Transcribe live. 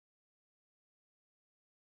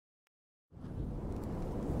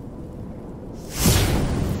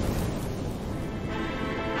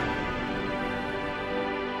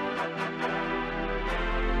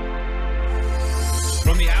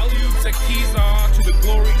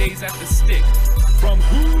days at the stick. From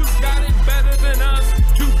who's got it better than us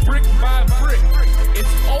to brick by brick. It's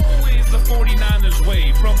always the 49ers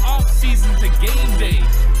way, from off-season to game day.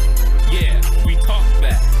 Yeah, we talk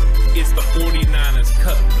back. It's the 49ers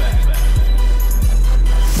cutback.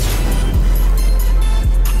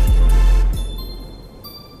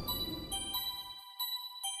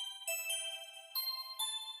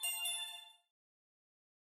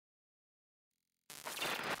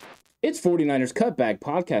 It's 49ers Cutback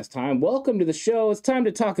podcast time. Welcome to the show. It's time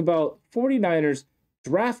to talk about 49ers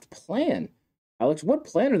draft plan. Alex, what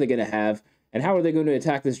plan are they going to have, and how are they going to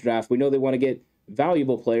attack this draft? We know they want to get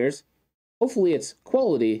valuable players. Hopefully it's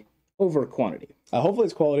quality over quantity. Hopefully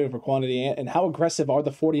it's quality over quantity. And how aggressive are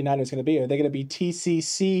the 49ers going to be? Are they going to be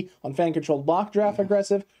TCC on fan-controlled mock draft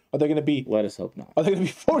aggressive? Are they going to be... Let us hope not. Are they going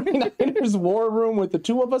to be 49ers war room with the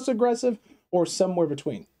two of us aggressive? Or somewhere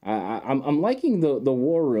between? I'm liking the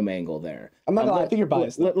war room angle there. I'm not gonna lie, I think you're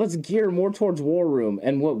biased. Let's gear more towards war room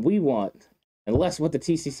and what we want, and less what the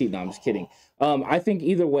TCC. No, I'm just kidding. I think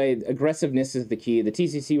either way, aggressiveness is the key. The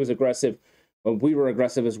TCC was aggressive, but we were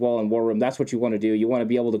aggressive as well in war room. That's what you want to do. You want to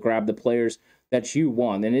be able to grab the players that you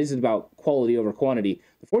want, and it isn't about quality over quantity.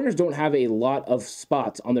 The 49ers don't have a lot of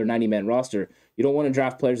spots on their 90-man roster. You don't want to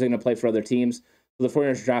draft players that are going to play for other teams. The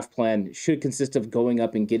 49ers draft plan should consist of going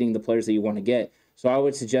up and getting the players that you want to get. So I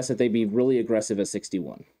would suggest that they be really aggressive at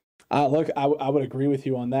 61. Look, I would agree with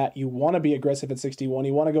you on that. You want to be aggressive at 61.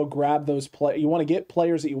 You want to go grab those you want to get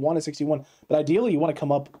players that you want at 61. But ideally, you want to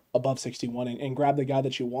come up above 61 and grab the guy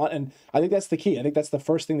that you want. And I think that's the key. I think that's the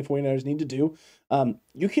first thing the 49ers need to do.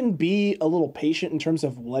 You can be a little patient in terms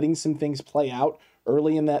of letting some things play out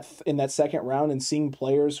early in that second round and seeing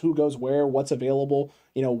players, who goes where, what's available,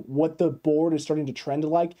 what the board is starting to trend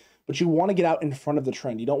like. But you want to get out in front of the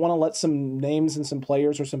trend. You don't want to let some names and some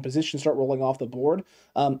players or some positions start rolling off the board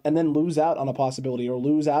and then lose out on a possibility or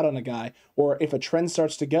lose out on a guy. Or if a trend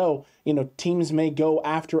starts to go, teams may go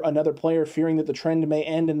after another player fearing that the trend may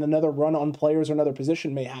end and another run on players or another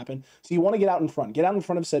position may happen. So you want to get out in front. Get out in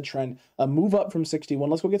front of said trend. Move up from 61.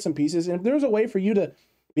 Let's go get some pieces. And if there's a way for you to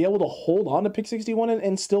be able to hold on to pick 61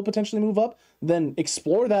 and still potentially move up, then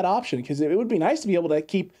explore that option, because it would be nice to be able to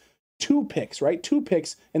keep 2 picks, right? 2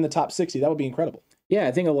 picks in the top 60. That would be incredible. Yeah,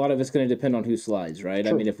 I think a lot of it's going to depend on who slides, right?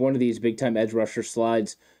 True. I mean, if one of these big-time edge rushers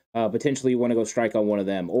slides, potentially you want to go strike on one of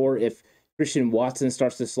them. Or if Christian Watson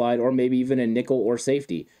starts to slide, or maybe even a nickel or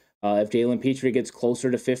safety. If Jalen Petrie gets closer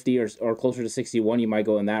to 50 or closer to 61, you might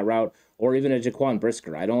go in that route. Or even a Jaquan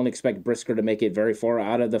Brisker. I don't expect Brisker to make it very far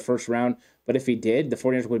out of the first round, but if he did, the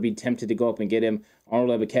 49ers would be tempted to go up and get him.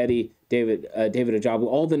 Arnold Ebiketie, David Ojabo,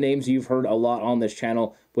 all the names you've heard a lot on this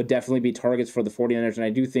channel would definitely be targets for the 49ers, and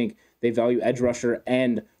I do think they value edge rusher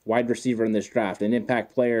and wide receiver in this draft, an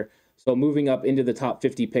impact player. So moving up into the top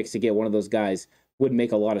 50 picks to get one of those guys would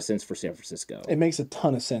make a lot of sense for San Francisco. It makes a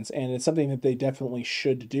ton of sense, and it's something that they definitely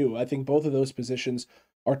should do. I think both of those positions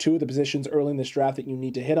are 2 of the positions early in this draft that you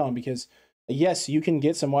need to hit on, because yes, you can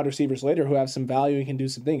get some wide receivers later who have some value and can do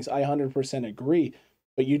some things. I 100% agree,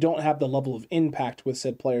 but you don't have the level of impact with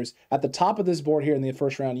said players. At the top of this board here in the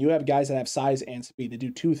first round, you have guys that have size and speed. They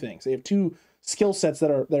do 2 things. They have 2 skill sets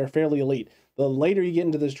that are fairly elite. The later you get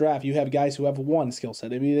into this draft, you have guys who have 1 skill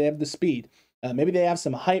set. Maybe they have the speed. Maybe they have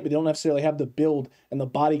some height, but they don't necessarily have the build and the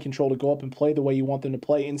body control to go up and play the way you want them to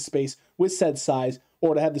play in space with said size,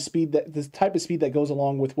 or to have the type of speed that goes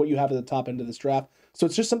along with what you have at the top end of this draft. So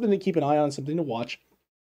it's just something to keep an eye on, something to watch.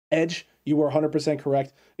 Edge, you were 100%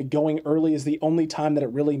 correct. Going early is the only time that it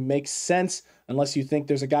really makes sense, unless you think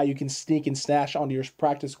there's a guy you can sneak and stash onto your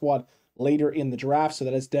practice squad later in the draft. So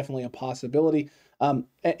that is definitely a possibility.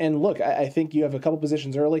 And look, I think you have a couple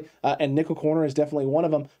positions early, and nickel corner is definitely one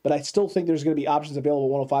of them, but I still think there's going to be options available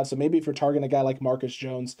at 105. So maybe if you're targeting a guy like Marcus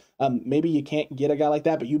Jones, maybe you can't get a guy like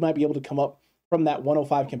that, but you might be able to come up from that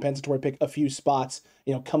 105 compensatory pick a few spots,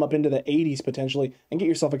 come up into the 80s potentially, and get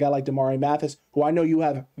yourself a guy like Damari Mathis, who I know you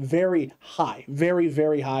have very high, very,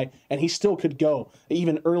 very high, and he still could go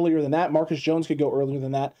even earlier than that. Marcus Jones could go earlier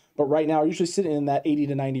than that, but right now, usually sitting in that 80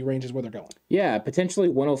 to 90 range is where they're going. Yeah, potentially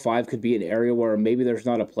 105 could be an area where maybe there's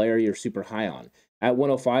not a player you're super high on. At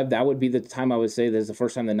 105, that would be the time I would say that's the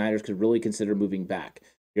first time the Niners could really consider moving back.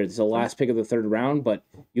 It's the last pick of the 3rd round, but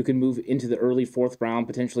you can move into the early 4th round,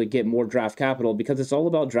 potentially get more draft capital, because it's all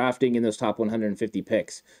about drafting in those top 150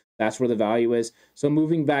 picks. That's where the value is. So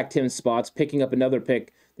moving back 10 spots, picking up another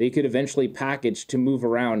pick that you could eventually package to move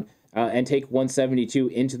around and take 172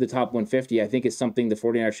 into the top 150, I think is something the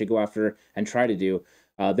 49ers should go after and try to do.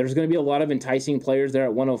 There's going to be a lot of enticing players there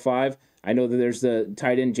at 105. I know that there's the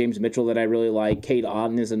tight end James Mitchell that I really like. Cade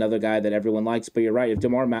Otton is another guy that everyone likes. But you're right, if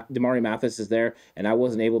Damari Mathis is there and I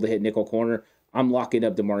wasn't able to hit nickel corner, I'm locking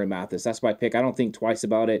up Damari Mathis. That's my pick. I don't think twice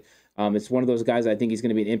about it. It's one of those guys I think he's going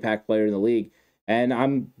to be an impact player in the league. And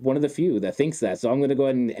I'm one of the few that thinks that. So I'm going to go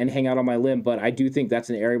ahead and hang out on my limb. But I do think that's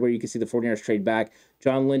an area where you can see the 49ers trade back.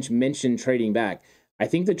 John Lynch mentioned trading back. I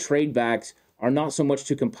think the trade backs are not so much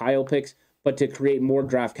to compile picks, but to create more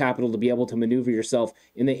draft capital to be able to maneuver yourself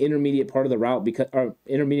in the intermediate part of the route, or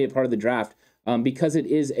intermediate part of the draft, because it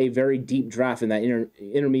is a very deep draft in that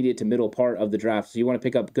intermediate to middle part of the draft. So you want to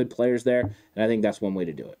pick up good players there, and I think that's one way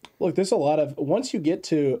to do it. Look, there's a lot of, once you get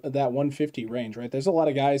to that 150 range, right, there's a lot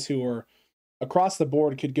of guys who are across the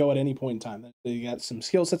board could go at any point in time. They got some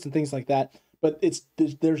skill sets and things like that, but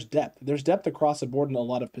there's depth. There's depth across the board in a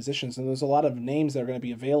lot of positions, and there's a lot of names that are going to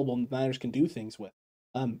be available and the Niners can do things with.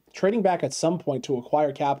 Trading back at some point to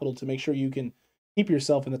acquire capital to make sure you can keep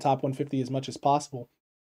yourself in the top 150 as much as possible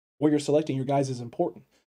where you're selecting your guys is important.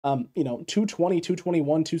 220,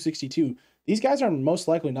 221, 262, these guys are most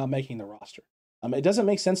likely not making the roster. It doesn't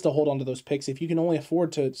make sense to hold on to those picks if you can only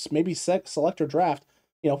afford to maybe select or draft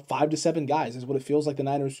 5 to 7 guys is what it feels like the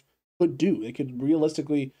Niners could do. They could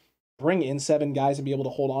realistically bring in 7 guys and be able to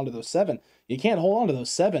hold on to those 7. You can't hold on to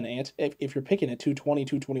those 7, Ant, if you're picking at 220,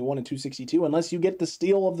 221, and 262, unless you get the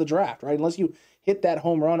steal of the draft, right? Unless you hit that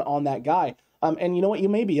home run on that guy. And you know what? You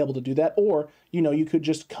may be able to do that, or, you could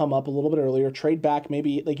just come up a little bit earlier, trade back,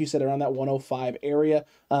 maybe, like you said, around that 105 area.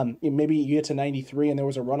 Maybe you get to 93 and there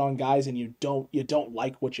was a run on guys and you don't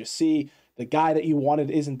like what you see. The guy that you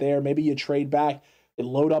wanted isn't there. Maybe you trade back,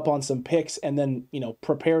 load up on some picks, and then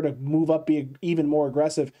prepare to move up, be even more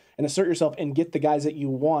aggressive, and assert yourself and get the guys that you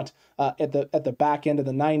want at the back end of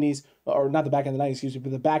the 90s, or not the back end of the 90s, excuse me,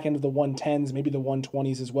 but the back end of the 110s, maybe the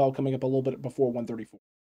 120s as well, coming up a little bit before 134.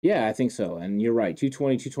 Yeah, I think so. And you're right.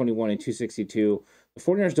 220, 221, and 262. The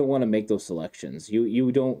 49ers don't want to make those selections.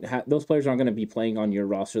 You don't have, those players aren't going to be playing on your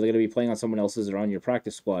roster. They're going to be playing on someone else's or on your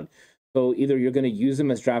practice squad. So either you're going to use them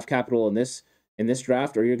as draft capital in this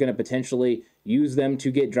draft, or you're going to potentially use them to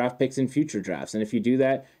get draft picks in future drafts. And if you do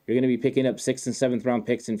that, you're going to be picking up 6th and 7th round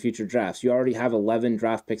picks in future drafts. You already have 11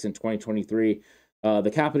 draft picks in 2023.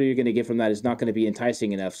 The capital you're going to get from that is not going to be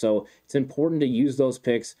enticing enough. So it's important to use those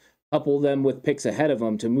picks, couple them with picks ahead of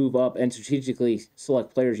them to move up and strategically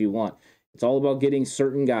select players you want. It's all about getting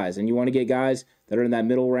certain guys, and you want to get guys that are in that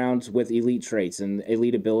middle rounds with elite traits and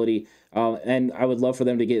elite ability. And I would love for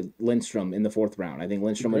them to get Lindstrom in the 4th round. I think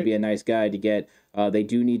Lindstrom would be a nice guy to get. They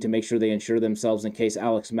do need to make sure they insure themselves in case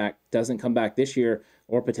Alex Mack doesn't come back this year,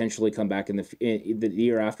 or potentially come back in the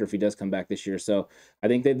year after if he does come back this year. So I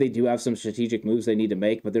think that they do have some strategic moves they need to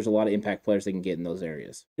make, but there's a lot of impact players they can get in those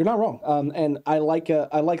areas. You're not wrong. And I like a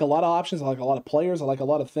lot of options. I like a lot of players. I like a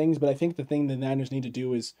lot of things. But I think the thing the Niners need to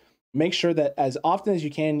do is make sure that as often as you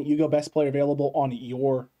can, you go best player available on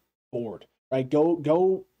your board. Right?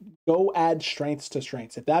 Go add strengths to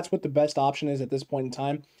strengths. If that's what the best option is at this point in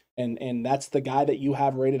time, and that's the guy that you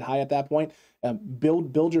have rated high at that point,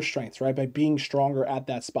 build your strengths, right, by being stronger at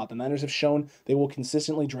that spot. The Niners have shown they will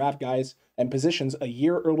consistently draft guys and positions a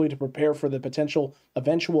year early to prepare for the potential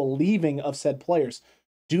eventual leaving of said players.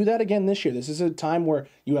 Do that again this year. This is a time where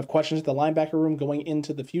you have questions at the linebacker room going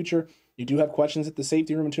into the future. You do have questions at the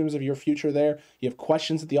safety room in terms of your future there. You have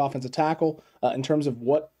questions at the offensive tackle in terms of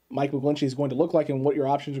what Mike McGlinchey is going to look like and what your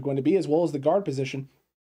options are going to be, as well as the guard position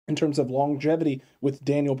in terms of longevity with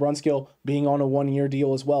Daniel Brunskill being on a 1-year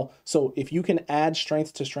deal as well. So if you can add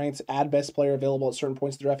strengths to strengths, add best player available at certain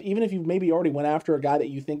points in the draft, even if you maybe already went after a guy that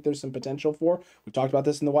you think there's some potential for. We've talked about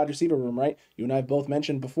this in the wide receiver room, right? You and I have both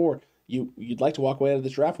mentioned before, you'd like to walk away out of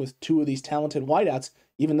this draft with 2 of these talented wideouts,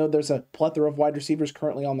 even though there's a plethora of wide receivers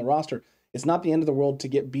currently on the roster. It's not the end of the world to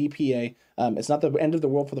get BPA. It's not the end of the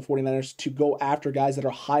world for the 49ers to go after guys that are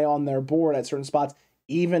high on their board at certain spots,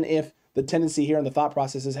 even if the tendency here and the thought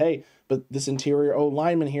process is, hey, but this interior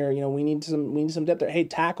lineman here, we need some depth there. Hey,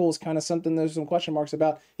 tackle is kind of something there's some question marks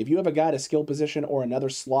about. If you have a guy at a skill position or another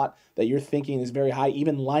slot that you're thinking is very high,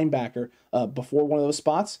 even linebacker before one of those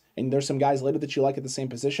spots, and there's some guys later that you like at the same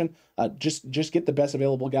position, just get the best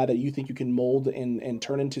available guy that you think you can mold and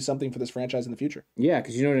turn into something for this franchise in the future. Yeah,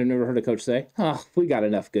 because I've never heard a coach say, we got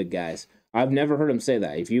enough good guys. I've never heard him say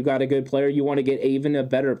that. If you got a good player, you want to get even a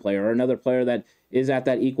better player or another player that is at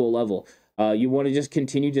that equal level. You want to just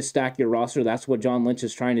continue to stack your roster. That's what John Lynch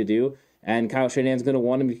is trying to do, and Kyle Shanahan's going to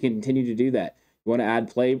want him to continue to do that. You want to add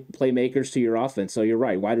playmakers to your offense. So you're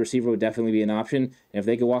right. Wide receiver would definitely be an option. And if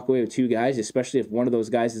they could walk away with 2 guys, especially if one of those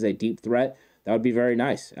guys is a deep threat, that would be very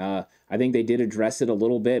nice. I think they did address it a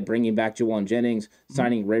little bit, bringing back Juwan Jennings,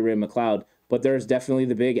 signing Ray McLeod. But there's definitely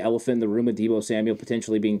the big elephant in the room with Deebo Samuel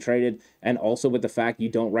potentially being traded, and also with the fact you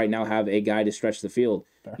don't right now have a guy to stretch the field.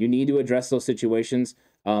 Fair. You need to address those situations.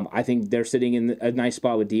 I think they're sitting in a nice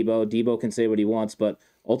spot with Debo. Debo can say what he wants, but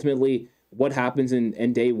ultimately what happens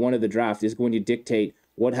in day one of the draft is going to dictate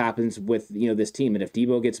what happens with this team. And if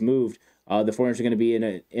Debo gets moved, the 49ers are going to be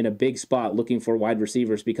in a big spot looking for wide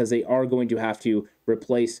receivers because they are going to have to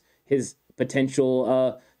replace his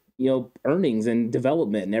potential earnings and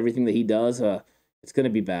development and everything that he does. It's going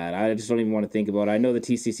to be bad. I just don't even want to think about it. I know the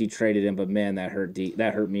TCC traded him, but man, that hurt deep.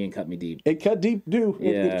 That hurt me and cut me deep. It cut deep, too.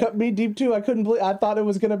 It cut me deep, too. I couldn't believe. I thought it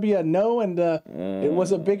was going to be a no, and it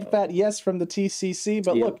was a big fat yes from the TCC.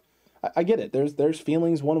 But look, I get it. There's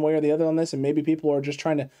feelings one way or the other on this, and maybe people are just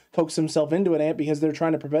trying to coax themselves into it, Ant, because they're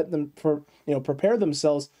trying to prepare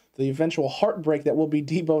themselves for the eventual heartbreak that will be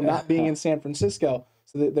Debo not being in San Francisco.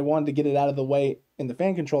 So they wanted to get it out of the way in the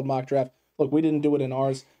fan-controlled mock draft. Look, we didn't do it in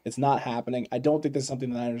ours. It's not happening. I don't think this is something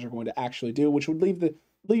the Niners are going to actually do, which would leave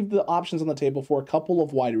the options on the table for a couple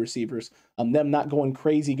of wide receivers. Them not going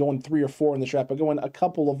crazy, going 3 or 4 in the draft, but going a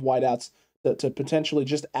couple of wideouts to potentially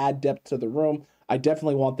just add depth to the room. I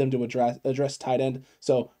definitely want them to address tight end.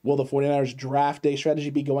 So will the 49ers draft day strategy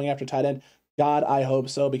be going after tight end? God, I hope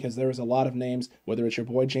so, because there is a lot of names, whether it's your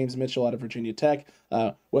boy James Mitchell out of Virginia Tech,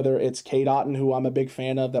 whether it's Cade Otton, who I'm a big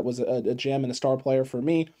fan of, that was a gem and a star player for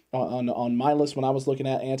me on my list when I was looking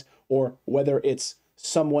at Ant, or whether it's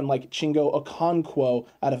someone like Chingo Okonkwo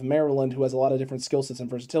out of Maryland, who has a lot of different skill sets and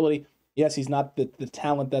versatility. Yes, he's not the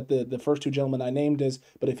talent that the first 2 gentlemen I named is,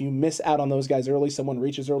 but if you miss out on those guys early, someone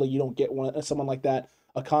reaches early, you don't get someone like that.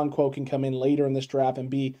 Okonkwo can come in later in this draft and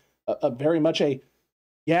be a very much a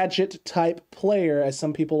gadget type player, as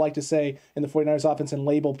some people like to say in the 49ers offense, and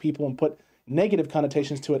label people and put negative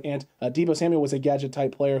connotations to it. And Debo Samuel was a gadget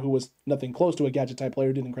type player who was nothing close to a gadget type player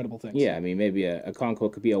who did incredible things. Yeah, I mean, maybe a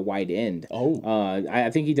Okonkwo could be a wide end. Oh.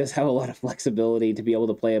 I think he does have a lot of flexibility to be able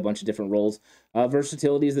to play a bunch of different roles.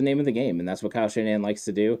 Versatility is the name of the game, and that's what Kyle Shanahan likes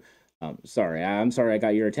to do. I'm sorry I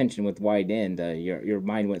got your attention with wide end. Your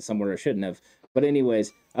mind went somewhere it shouldn't have. But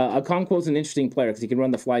anyways, Okonkwo's an interesting player because he can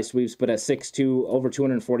run the fly sweeps, but at 6'2", over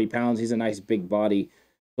 240 pounds, he's a nice big body.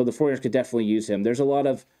 So the 49ers could definitely use him. There's a lot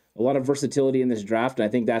of versatility in this draft, and I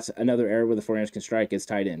think that's another area where the 49ers can strike is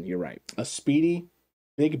tight end. You're right. A speedy,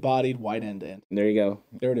 big-bodied wide end. There you go.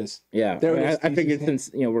 There it is. Yeah. There it is. I figured since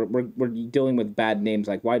we're dealing with bad names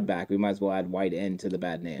like wide back, we might as well add wide end to the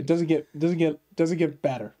bad name. It doesn't get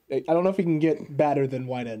badder. I don't know if we can get badder than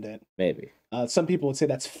wide end. Maybe. Some people would say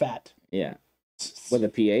that's fat. Yeah. With a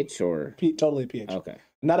PH or totally a PH. Okay.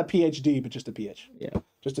 Not a PhD, but just a PH. Yeah.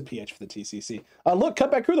 Just a PH for the TCC. Look,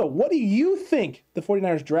 Cutback Crew, though, what do you think the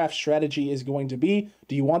 49ers draft strategy is going to be?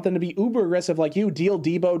 Do you want them to be uber aggressive like you? Deal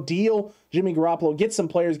Debo, deal Jimmy Garoppolo, get some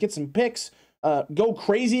players, get some picks, go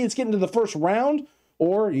crazy, let's get into the first round?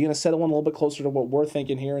 Or are you going to settle in a little bit closer to what we're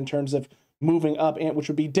thinking here in terms of moving up, which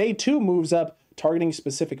would be day 2 moves up, targeting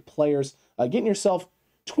specific players, getting yourself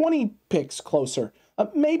 20 picks closer.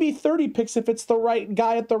 Maybe 30 picks if it's the right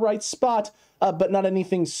guy at the right spot, but not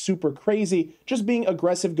anything super crazy. Just being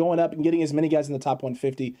aggressive, going up and getting as many guys in the top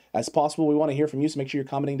 150 as possible. We want to hear from you, so make sure you're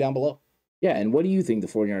commenting down below. Yeah, and what do you think the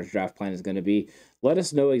 49ers draft plan is going to be? Let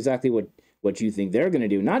us know exactly what you think they're going to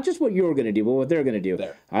do. Not just what you're going to do, but what they're going to do.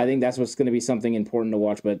 There. I think that's what's going to be something important to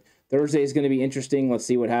watch. But Thursday is going to be interesting. Let's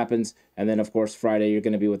see what happens. And then, of course, Friday, you're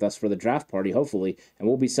going to be with us for the draft party, hopefully. And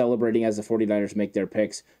we'll be celebrating as the 49ers make their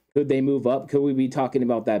picks. Could they move up? Could we be talking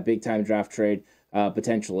about that big-time draft trade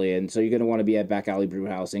potentially? And so you're going to want to be at Back Alley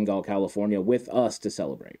Brewhouse in Galt, California with us to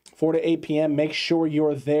celebrate. 4 to 8 p.m. Make sure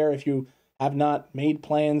you're there. If you have not made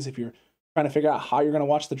plans, if you're trying to figure out how you're going to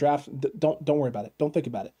watch the draft, don't worry about it. Don't think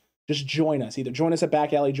about it. Just join us. Either join us at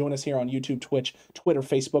Back Alley, join us here on YouTube, Twitch, Twitter,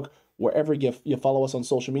 Facebook, wherever you follow us on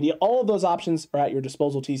social media. All of those options are at your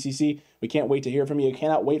disposal, TCC. We can't wait to hear from you. We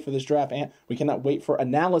cannot wait for this draft, and we cannot wait for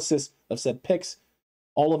analysis of said picks.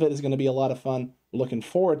 All of it is going to be a lot of fun. We're looking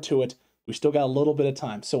forward to it. We still got a little bit of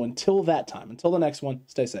time. So until that time, until the next one,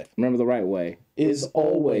 stay safe. Remember, the right way is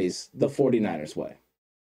always the 49ers way.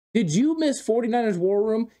 Did you miss 49ers War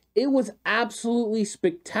Room? It was absolutely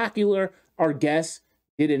spectacular. Our guests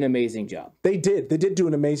did an amazing job. They did. They did do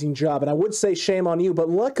an amazing job. And I would say shame on you, but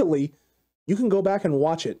luckily, you can go back and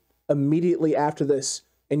watch it immediately after this,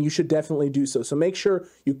 and you should definitely do so. So make sure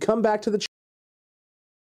you come back to the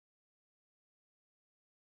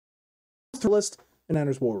list and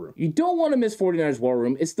Niners War Room. You don't want to miss 49ers War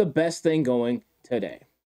Room. It's the best thing going today.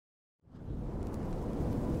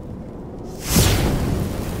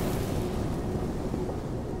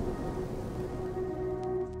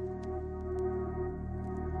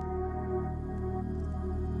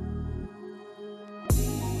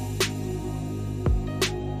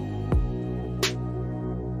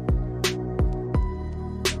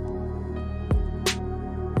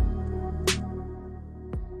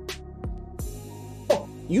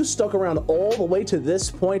 you stuck around all the way to this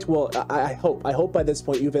point. Well, I hope by this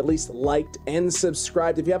point you've at least liked and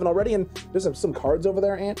subscribed if you haven't already. And there's some cards over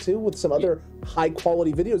there, Ant, too, with some other high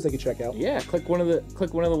quality videos they can check out. Yeah, click one of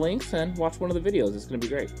the links and watch one of the videos. It's gonna be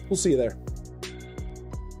great. We'll see you there.